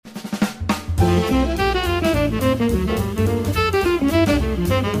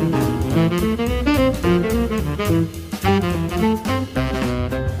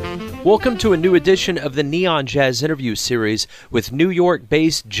Welcome to a new edition of the Neon Jazz Interview Series with New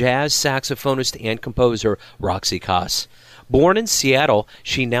York-based jazz saxophonist and composer Roxy Coss. Born in Seattle,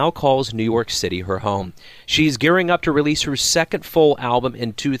 she now calls New York City her home. She's gearing up to release her second full album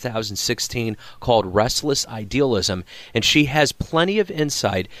in 2016 called Restless Idealism, and she has plenty of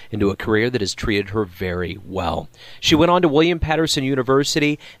insight into a career that has treated her very well. She went on to William Patterson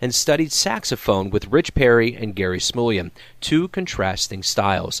University and studied saxophone with Rich Perry and Gary Smulyan, two contrasting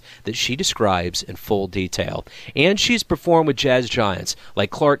styles that she describes in full detail. And she's performed with jazz giants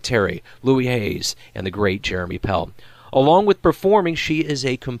like Clark Terry, Louis Hayes, and the great Jeremy Pell. Along with performing, she is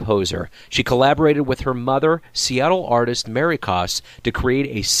a composer. She collaborated with her mother, Seattle artist Mary Coss, to create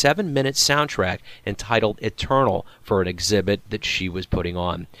a 7-minute soundtrack entitled Eternal for an exhibit that she was putting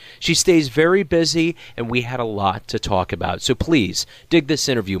on. She stays very busy, and we had a lot to talk about. So please, dig this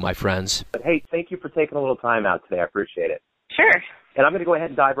interview, my friends. Hey, thank you for taking a little time out today. I appreciate it. Sure. And I'm going to go ahead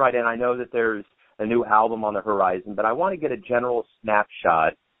and dive right in. I know that there's a new album on the horizon, but I want to get a general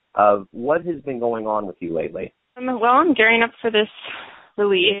snapshot of what has been going on with you lately. Well, I'm gearing up for this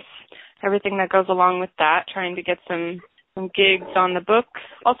release, everything that goes along with that, trying to get some gigs on the books.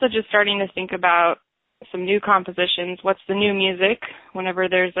 Also just starting to think about some new compositions. What's the new music? Whenever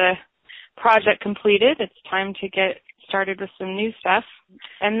there's a project completed, it's time to get started with some new stuff.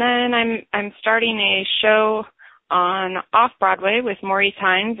 And then I'm starting a show on Off-Broadway with Maurice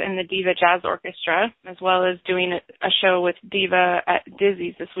Hines and the Diva Jazz Orchestra, as well as doing a show with Diva at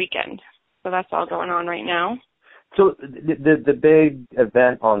Dizzy's this weekend. So that's all going on right now. So the big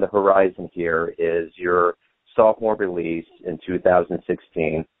event on the horizon here is your sophomore release in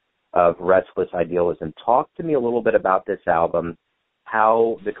 2016 of Restless Idealism. Talk to me a little bit about this album,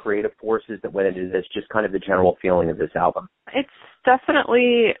 how the creative forces that went into this, just kind of the general feeling of this album. It's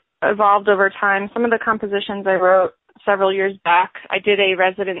definitely evolved over time. Some of the compositions I wrote several years back. I did a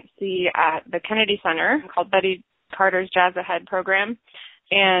residency at the Kennedy Center called Betty Carter's Jazz Ahead program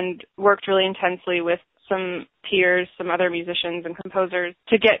and worked really intensely with some peers, some other musicians and composers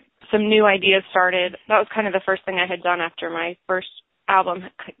to get some new ideas started. That was kind of the first thing I had done after my first album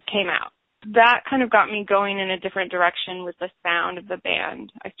came out. That kind of got me going in a different direction with the sound of the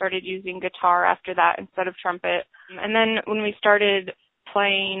band. I started using guitar after that instead of trumpet. And then when we started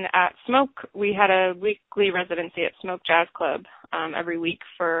playing at Smoke, we had a weekly residency at Smoke Jazz Club every week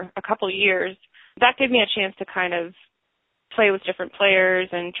for a couple years. That gave me a chance to kind of play with different players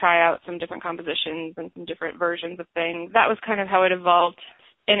and try out some different compositions and some different versions of things. That was kind of how it evolved.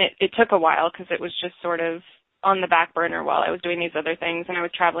 And it took a while because it was just sort of on the back burner while I was doing these other things. And I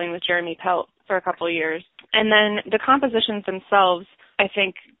was traveling with Jeremy Pell for a couple of years. And then the compositions themselves, I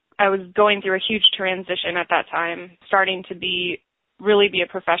think I was going through a huge transition at that time, starting to really be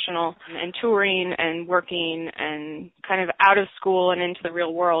a professional and touring and working and kind of out of school and into the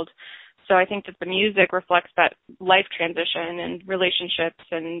real world. So I think that the music reflects that life transition and relationships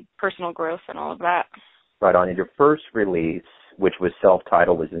and personal growth and all of that. Right on. And your first release, which was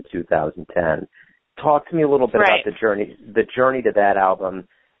self-titled, was in 2010. Talk to me a little bit about the journey to that album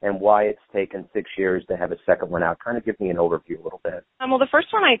and why it's taken 6 years to have a second one out. Kind of give me an overview a little bit. Well, the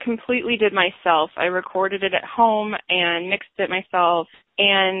first one I completely did myself. I recorded it at home and mixed it myself.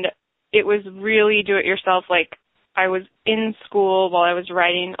 And it was really do-it-yourself, like I was in school while I was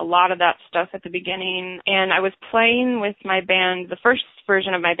writing a lot of that stuff at the beginning, and I was playing with my band, the first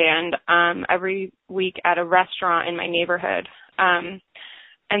version of my band, every week at a restaurant in my neighborhood. And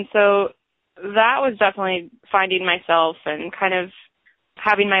so that was definitely finding myself and kind of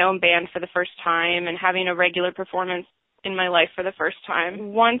having my own band for the first time and having a regular performance in my life for the first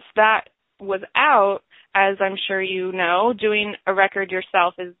time. Once that was out, as I'm sure you know, doing a record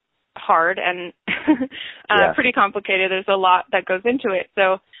yourself is hard and pretty complicated. There's a lot that goes into it.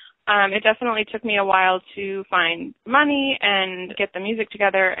 So it definitely took me a while to find money and get the music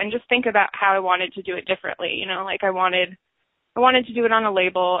together and just think about how I wanted to do it differently. You know, like I wanted to do it on a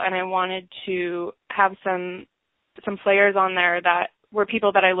label, and I wanted to have some players on there that were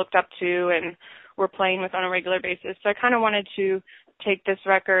people that I looked up to and were playing with on a regular basis. So I kind of wanted to take this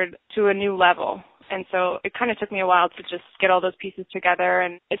record to a new level. And so it kind of took me a while to just get all those pieces together.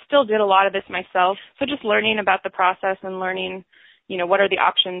 And I still did a lot of this myself. So just learning about the process and learning, you know, what are the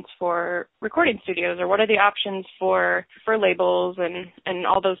options for recording studios or what are the options for labels and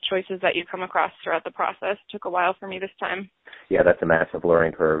all those choices that you come across throughout the process. It took a while for me this time. Yeah, that's a massive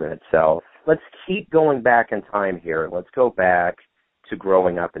learning curve in itself. Let's keep going back in time here. Let's go back to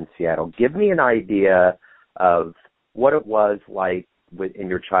growing up in Seattle. Give me an idea of what it was like in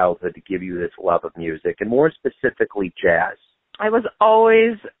your childhood to give you this love of music, and more specifically jazz? I was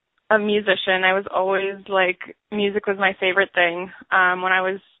always a musician. I was always music was my favorite thing. When I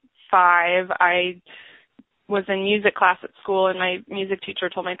was 5, I was in music class at school, and my music teacher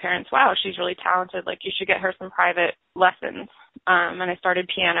told my parents, wow, she's really talented. You should get her some private lessons. And I started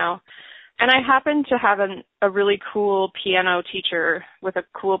piano. And I happened to have a really cool piano teacher with a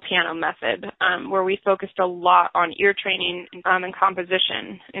cool piano method, where we focused a lot on ear training and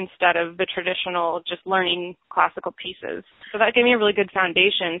composition instead of the traditional just learning classical pieces. So that gave me a really good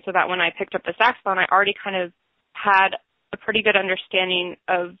foundation so that when I picked up the saxophone, I already kind of had a pretty good understanding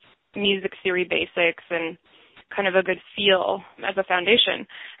of music theory basics and kind of a good feel as a foundation.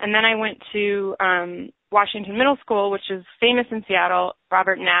 And then I went to Washington Middle School, which is famous in Seattle.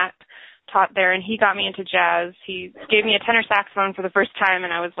 Robert Natt taught there, and he got me into jazz. He gave me a tenor saxophone for the first time,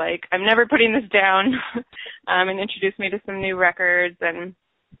 and I was like, I'm never putting this down, and introduced me to some new records, and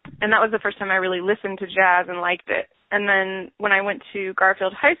that was the first time I really listened to jazz and liked it. And then when I went to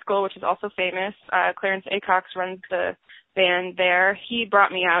Garfield High School, which is also famous, Clarence Acox runs the band there. He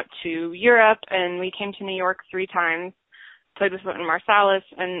brought me out to Europe, and we came to New York 3 times, played with Wynton Marsalis,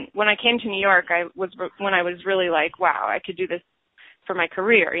 and when I came to New York, when I was really like, wow, I could do this for my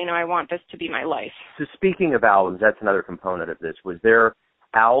career. I want this to be my life. So speaking of albums, that's another component of this. Was there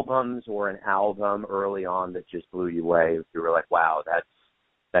albums or an album early on that just blew you away? You were like, wow,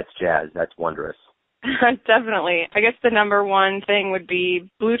 that's jazz. That's wondrous. Definitely. I guess the number one thing would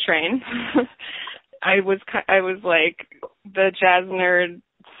be Blue Train. I was like the jazz nerd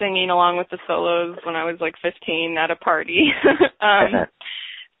singing along with the solos when I was 15 at a party.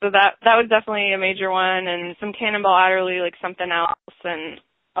 So that was definitely a major one, and some Cannonball Adderley, Something Else, and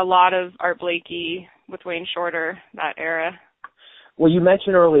a lot of Art Blakey with Wayne Shorter, that era. Well, you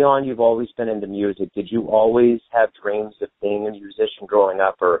mentioned early on you've always been into music. Did you always have dreams of being a musician growing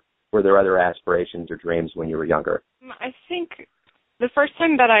up, or were there other aspirations or dreams when you were younger? I think the first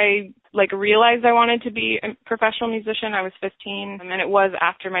time that I realized I wanted to be a professional musician, I was 15, and it was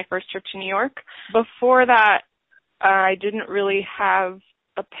after my first trip to New York. Before that, I didn't really have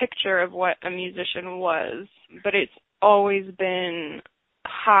a picture of what a musician was, but it's always been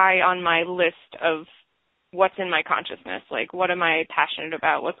high on my list of what's in my consciousness, what am I passionate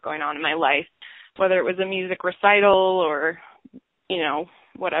about, what's going on in my life, whether it was a music recital or,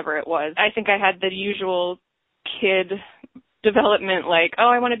 whatever it was. I think I had the usual kid development,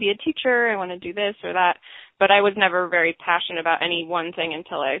 I want to be a teacher, I want to do this or that, but I was never very passionate about any one thing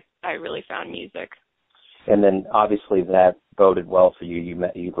until I really found music. And then obviously that boded well for you.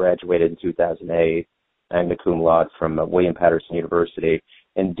 You graduated in 2008, magna cum laude from William Patterson University.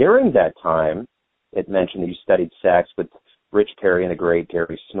 And during that time, it mentioned that you studied sax with Rich Perry and the great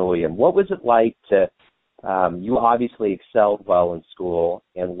Gary Smulyan. What was it like to, you obviously excelled well in school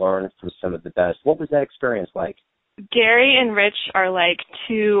and learned from some of the best. What was that experience like? Gary and Rich are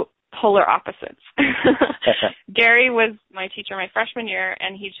two polar opposites. Gary was my teacher my freshman year,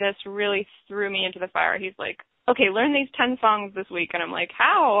 and he just really threw me into the fire. He's like, okay, learn these 10 songs this week. And I'm like,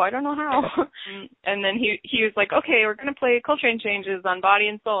 how? I don't know how. And then he was like, okay, we're going to play Coltrane Changes on Body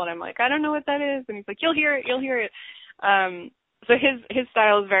and Soul. And I'm like, I don't know what that is. And he's like, you'll hear it. So his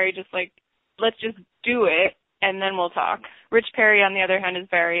style is very just let's just do it, and then we'll talk. Rich Perry, on the other hand, is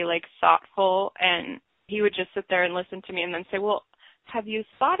very thoughtful, and he would just sit there and listen to me and then say, well, have you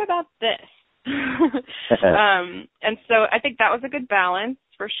thought about this? And so I think that was a good balance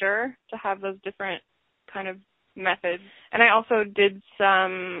for sure, to have those different kind of methods. And I also did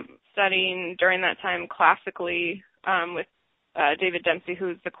some studying during that time classically with David Dempsey,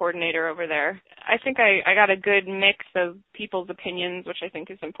 who's the coordinator over there. I think I got a good mix of people's opinions, which I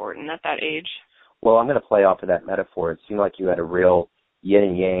think is important at that age. Well, I'm going to play off of that metaphor. It seemed like you had a real yin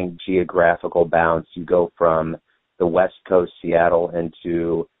and yang geographical bounce. You go from the West Coast, Seattle,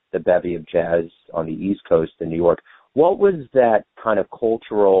 into the bevy of jazz on the East Coast in New York. What was that kind of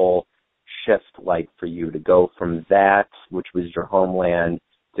cultural shift like for you to go from that, which was your homeland,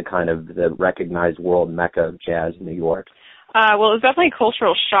 to kind of the recognized world mecca of jazz in New York? Well, it was definitely a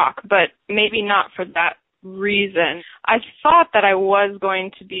cultural shock, but maybe not for that reason. I thought that I was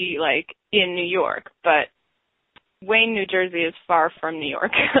going to be in New York, but Wayne, New Jersey is far from New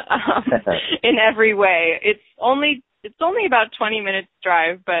York in every way. It's only about 20 minutes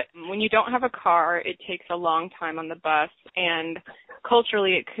drive, but when you don't have a car, it takes a long time on the bus, and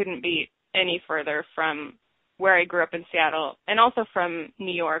culturally it couldn't be any further from where I grew up in Seattle, and also from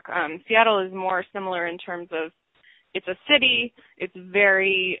New York. Seattle is more similar in terms of it's a city, it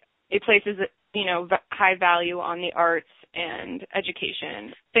places high value on the arts, and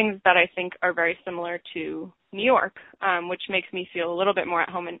education, things that I think are very similar to New York, which makes me feel a little bit more at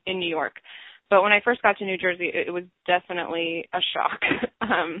home in New York. But when I first got to New Jersey, it was definitely a shock.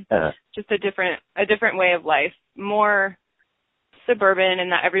 Just a different way of life, more suburban,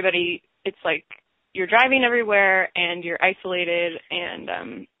 and that everybody, it's like you're driving everywhere and you're isolated.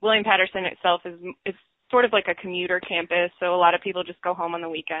 And William Patterson itself is sort of like a commuter campus, so a lot of people just go home on the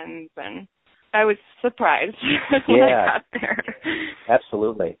weekends. And I was surprised when I got there.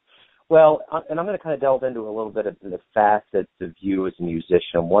 Absolutely. Well, and I'm going to kind of delve into a little bit of the facets of you as a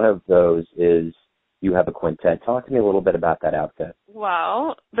musician. One of those is you have a quintet. Talk to me a little bit about that outfit.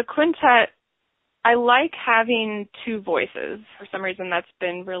 Well, the quintet, I like having two voices. For some reason, I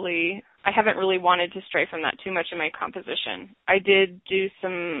haven't really wanted to stray from that too much in my composition. I did do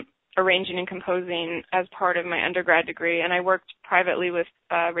some arranging and composing as part of my undergrad degree, and I worked privately with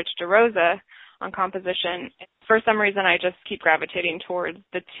Rich DeRosa on composition. For some reason, I just keep gravitating towards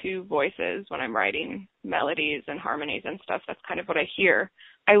the two voices when I'm writing melodies and harmonies and stuff. That's kind of what I hear.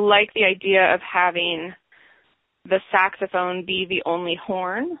 I like the idea of having the saxophone be the only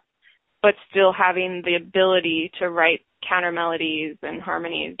horn, but still having the ability to write counter melodies and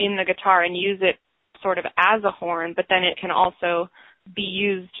harmonies in the guitar and use it sort of as a horn, but then it can also be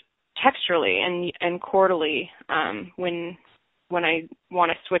used texturally and chordally when I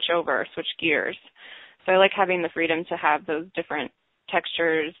want to switch gears. So I like having the freedom to have those different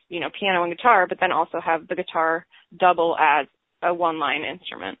textures, piano and guitar, but then also have the guitar double as a one-line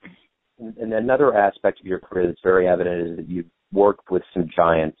instrument. And another aspect of your career that's very evident is that you've worked with some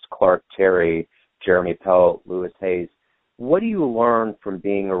giants, Clark Terry, Jeremy Pelt, Louis Hayes. What do you learn from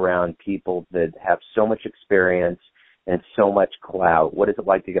being around people that have so much experience and so much clout? What is it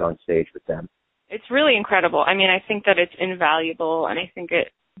like to get on stage with them? It's really incredible. I mean, I think that it's invaluable, and I think it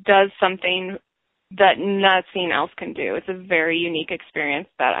does something that nothing else can do. It's a very unique experience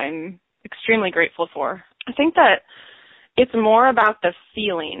that I'm extremely grateful for. I think that it's more about the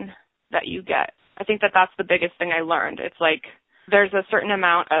feeling that you get. I think that that's the biggest thing I learned. It's like there's a certain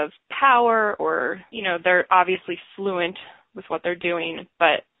amount of power, or, they're obviously fluent with what they're doing,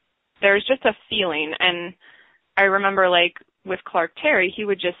 but there's just a feeling. And I remember, like, with Clark Terry, he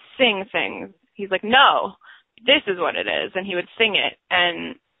would just sing things. He's like, no, this is what it is. And he would sing it.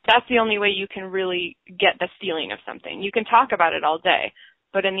 And that's the only way you can really get the feeling of something. You can talk about it all day,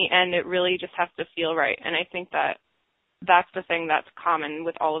 but in the end, it really just has to feel right. And I think that that's the thing that's common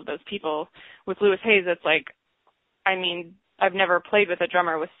with all of those people. With Louis Hayes, it's like, I mean, I've never played with a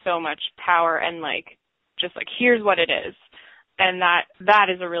drummer with so much power and just here's what it is. And that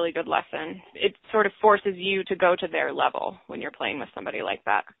is a really good lesson. It sort of forces you to go to their level when you're playing with somebody like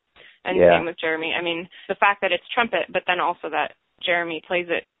that. And same with Jeremy. I mean, the fact that it's trumpet, but then also that Jeremy plays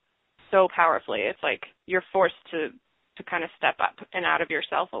it so powerfully, it's like you're forced to kind of step up and out of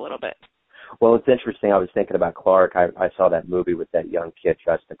yourself a little bit. Well, it's interesting. I was thinking about Clark. I saw that movie with that young kid,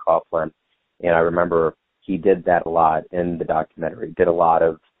 Justin Coughlin, and I remember he did that a lot in the documentary, did a lot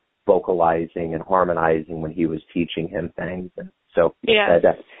of vocalizing and harmonizing when he was teaching him things. And so,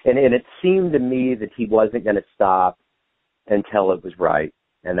 and it seemed to me that he wasn't going to stop until it was right.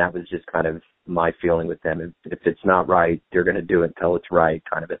 And that was just kind of my feeling with them. If it's not right, they're going to do it until it's right,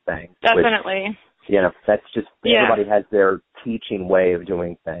 kind of a thing. Definitely. Which, that's just, everybody has their teaching way of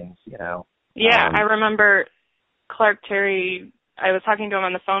doing things, Yeah, I remember Clark Terry, I was talking to him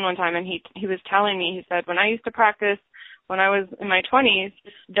on the phone one time, and he was telling me, he said, when I used to practice when I was in my 20s,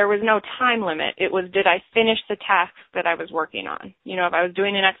 there was no time limit. It was, did I finish the task that I was working on? If I was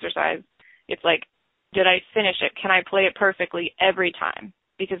doing an exercise, it's like, did I finish it? Can I play it perfectly every time?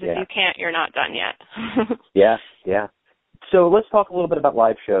 Because if you can't, you're not done yet. Yeah. So let's talk a little bit about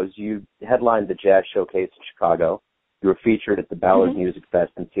live shows. You headlined the Jazz Showcase in Chicago. You were featured at the Ballard Music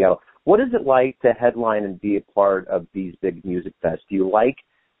Fest in Seattle. What is it like to headline and be a part of these big music fests? Do you like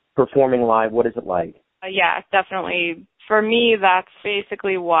performing live? What is it like? Yeah, definitely. For me, that's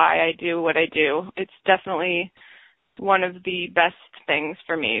basically why I do what I do. It's definitely one of the best things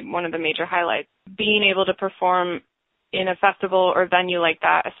for me, one of the major highlights. Being able to perform in a festival or venue like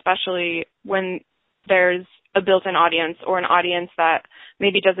that, especially when there's a built-in audience or an audience that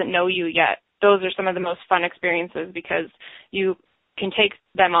maybe doesn't know you yet. Those are some of the most fun experiences because you can take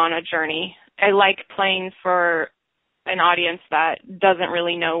them on a journey. I like playing for an audience that doesn't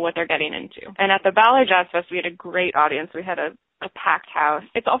really know what they're getting into. And at the Ballard Jazz Fest, we had a great audience. We had a packed house.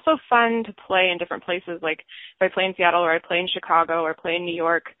 It's also fun to play in different places. Like if I play in Seattle or I play in Chicago or play in New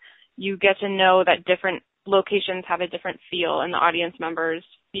York, you get to know that different locations have a different feel and the audience members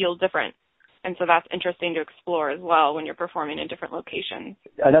feel different. And so that's interesting to explore as well when you're performing in different locations.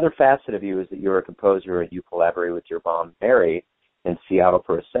 Another facet of you is that you're a composer and you collaborate with your mom, Mary, in Seattle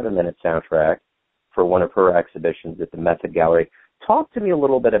for a 7-minute soundtrack for one of her exhibitions at the Method Gallery. Talk to me a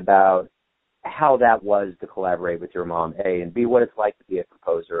little bit about how that was to collaborate with your mom, A, and B, what it's like to be a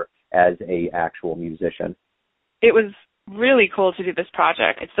composer as a actual musician. It was really cool to do this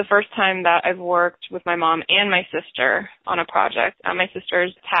project. It's the first time that I've worked with my mom and my sister on a project. My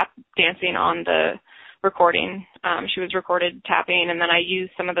sister's tap dancing on the recording. She was recorded tapping, and then I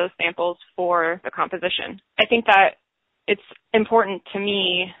used some of those samples for the composition. I think that it's important to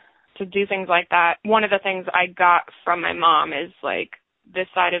me to do things like that. One of the things I got from my mom is like this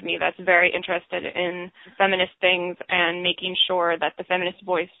side of me that's very interested in feminist things and making sure that the feminist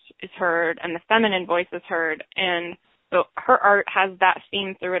voice is heard and the feminine voice is heard. And so her art has that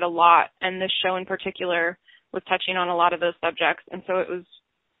theme through it a lot, and this show in particular was touching on a lot of those subjects. And so it was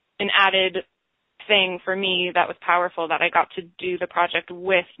an added thing for me that was powerful, that I got to do the project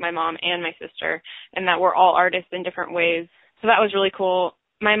with my mom and my sister, and that we're all artists in different ways. So that was really cool.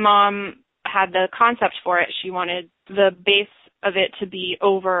 My mom had the concept for it. She wanted the bass of it to be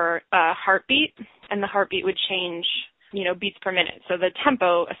over a heartbeat, and the heartbeat would change, beats per minute. So the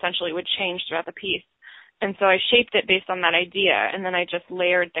tempo essentially would change throughout the piece. And so I shaped it based on that idea, and then I just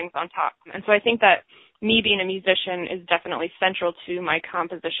layered things on top. And so I think that me being a musician is definitely central to my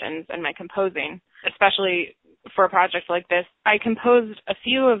compositions and my composing, especially for a project like this. I composed a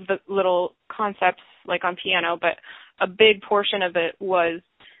few of the little concepts, like on piano, but a big portion of it was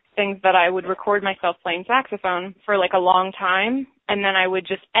things that I would record myself playing saxophone for like a long time, and then I would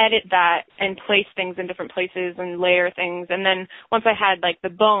just edit that and place things in different places and layer things. And then once I had like the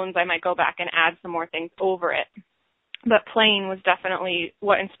bones, I might go back and add some more things over it. But playing was definitely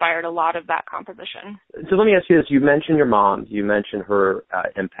what inspired a lot of that composition. So let me ask you this. You mentioned your mom. You mentioned her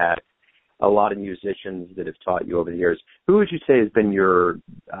impact. A lot of musicians that have taught you over the years. Who would you say has been your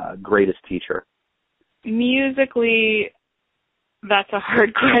greatest teacher? Musically, that's a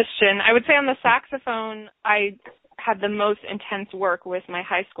hard question. I would say on the saxophone, I had the most intense work with my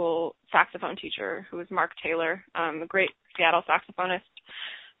high school saxophone teacher, who was Mark Taylor, a great Seattle saxophonist.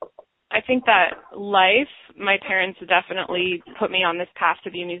 I think that life, my parents definitely put me on this path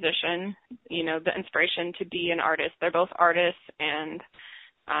to be a musician, the inspiration to be an artist. They're both artists, and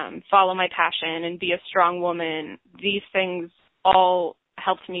follow my passion and be a strong woman. These things all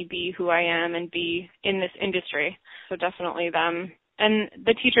helped me be who I am and be in this industry. So definitely them. And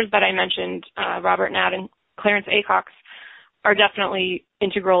the teachers that I mentioned, Robert Nadd and Clarence Acox, are definitely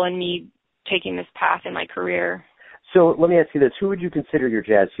integral in me taking this path in my career. So let me ask you this. Who would you consider your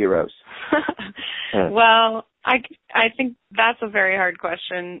jazz heroes? Well, I think that's a very hard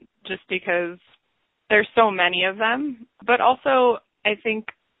question just because there's so many of them. But also, I think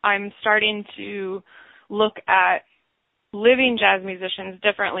I'm starting to look at living jazz musicians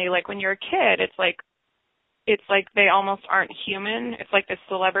differently. Like when you're a kid, it's like they almost aren't human. It's like this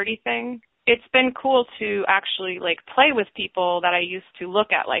celebrity thing. It's been cool to actually like play with people that I used to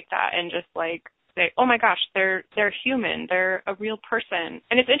look at like that and just like say, oh my gosh, they're human. They're a real person.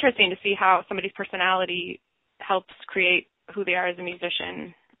 And it's interesting to see how somebody's personality helps create who they are as a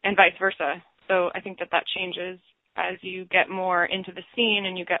musician and vice versa. So I think that changes as you get more into the scene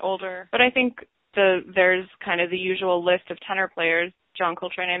and you get older. But I think there's kind of the usual list of tenor players. John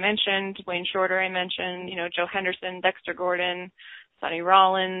Coltrane I mentioned, Wayne Shorter I mentioned, Joe Henderson, Dexter Gordon, Sonny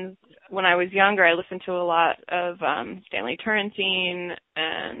Rollins. When I was younger, I listened to a lot of Stanley Turrentine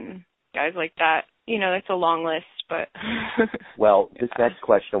and guys like that. It's a long list, but... Well, this next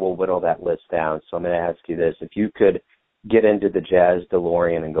question will whittle that list down. So I'm going to ask you this. If you could get into the Jazz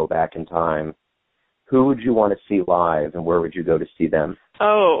DeLorean and go back in time, who would you want to see live and where would you go to see them?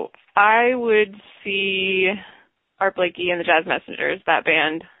 Oh, I would see Art Blakey and the Jazz Messengers, that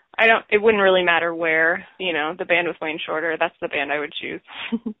band. It wouldn't really matter where, the band with Wayne Shorter, that's the band I would choose.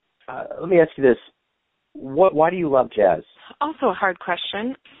 Let me ask you this. Why do you love jazz? Also a hard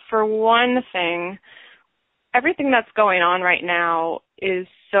question. For one thing, everything that's going on right now is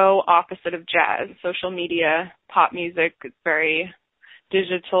so opposite of jazz. Social media, pop music, it's very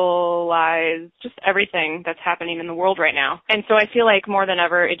digitalized, just everything that's happening in the world right now. And so I feel like more than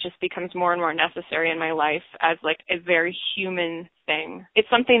ever, it just becomes more and more necessary in my life as like a very human thing. It's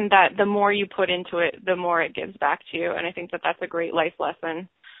something that the more you put into it, the more it gives back to you. And I think that that's a great life lesson.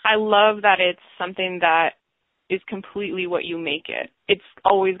 I love that it's something that is completely what you make it. It's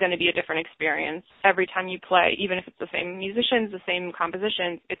always going to be a different experience every time you play. Even if it's the same musicians, the same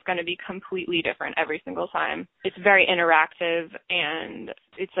compositions, it's going to be completely different every single time. It's very interactive and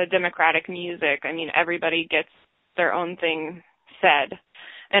it's a democratic music. I mean, everybody gets their own thing said.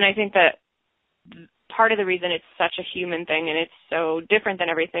 And I think that part of the reason it's such a human thing and it's so different than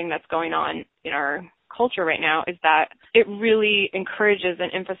everything that's going on in our culture right now is that it really encourages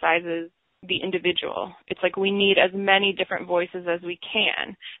and emphasizes the individual. It's like we need as many different voices as we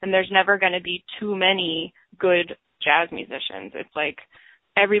can, and there's never going to be too many good jazz musicians. It's like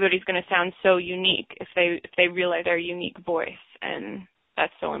everybody's going to sound so unique if they realize their unique voice, and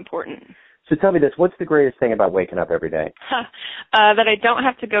that's so important. So tell me this, what's the greatest thing about waking up every day? That I don't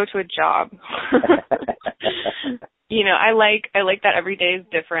have to go to a job. I like that every day is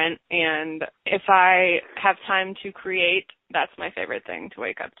different, and if I have time to create, that's my favorite thing to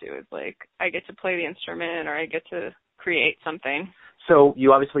wake up to, is like I get to play the instrument or I get to create something. So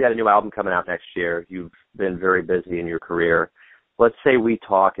you obviously got a new album coming out next year. You've been very busy in your career. Let's say we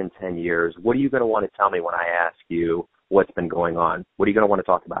talk in 10 years. What are you going to want to tell me when I ask you what's been going on? What are you going to want to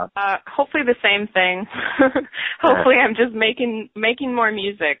talk about? Hopefully the same thing. Hopefully I'm just making more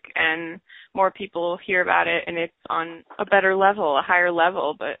music and more people hear about it and it's on a better level, a higher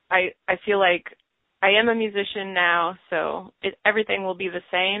level. But I feel like I am a musician now, so everything will be the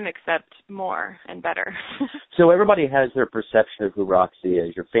same except more and better. So everybody has their perception of who Roxy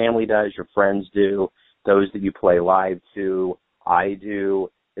is. Your family does, your friends do, those that you play live to, I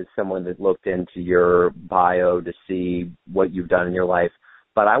do, as someone that looked into your bio to see what you've done in your life.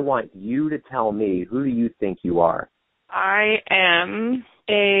 But I want you to tell me, who do you think you are? I am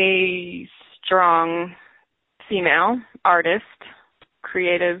a strong female artist,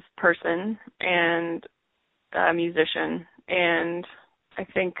 creative person, and a musician. And I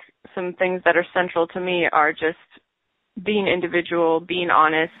think some things that are central to me are just being individual, being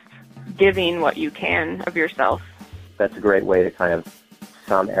honest, giving what you can of yourself. That's a great way to kind of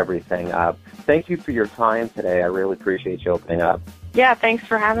sum everything up. Thank you for your time today. I really appreciate you opening up. Yeah, thanks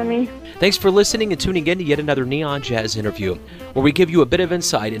for having me. Thanks for listening and tuning in to yet another Neon Jazz interview, where we give you a bit of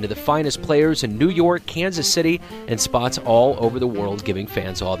insight into the finest players in New York, Kansas City, and spots all over the world, giving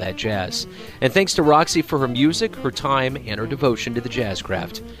fans all that jazz. And thanks to Roxy for her music, her time, and her devotion to the jazz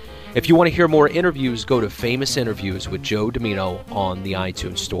craft. If you want to hear more interviews, go to Famous Interviews with Joe Domino on the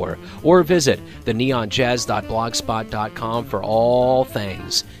iTunes Store, or visit theneonjazz.blogspot.com for all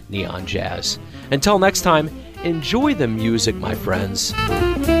things neon jazz. Until next time, enjoy the music, my friends.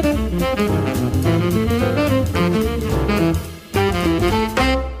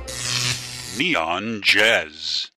 Neon Jazz.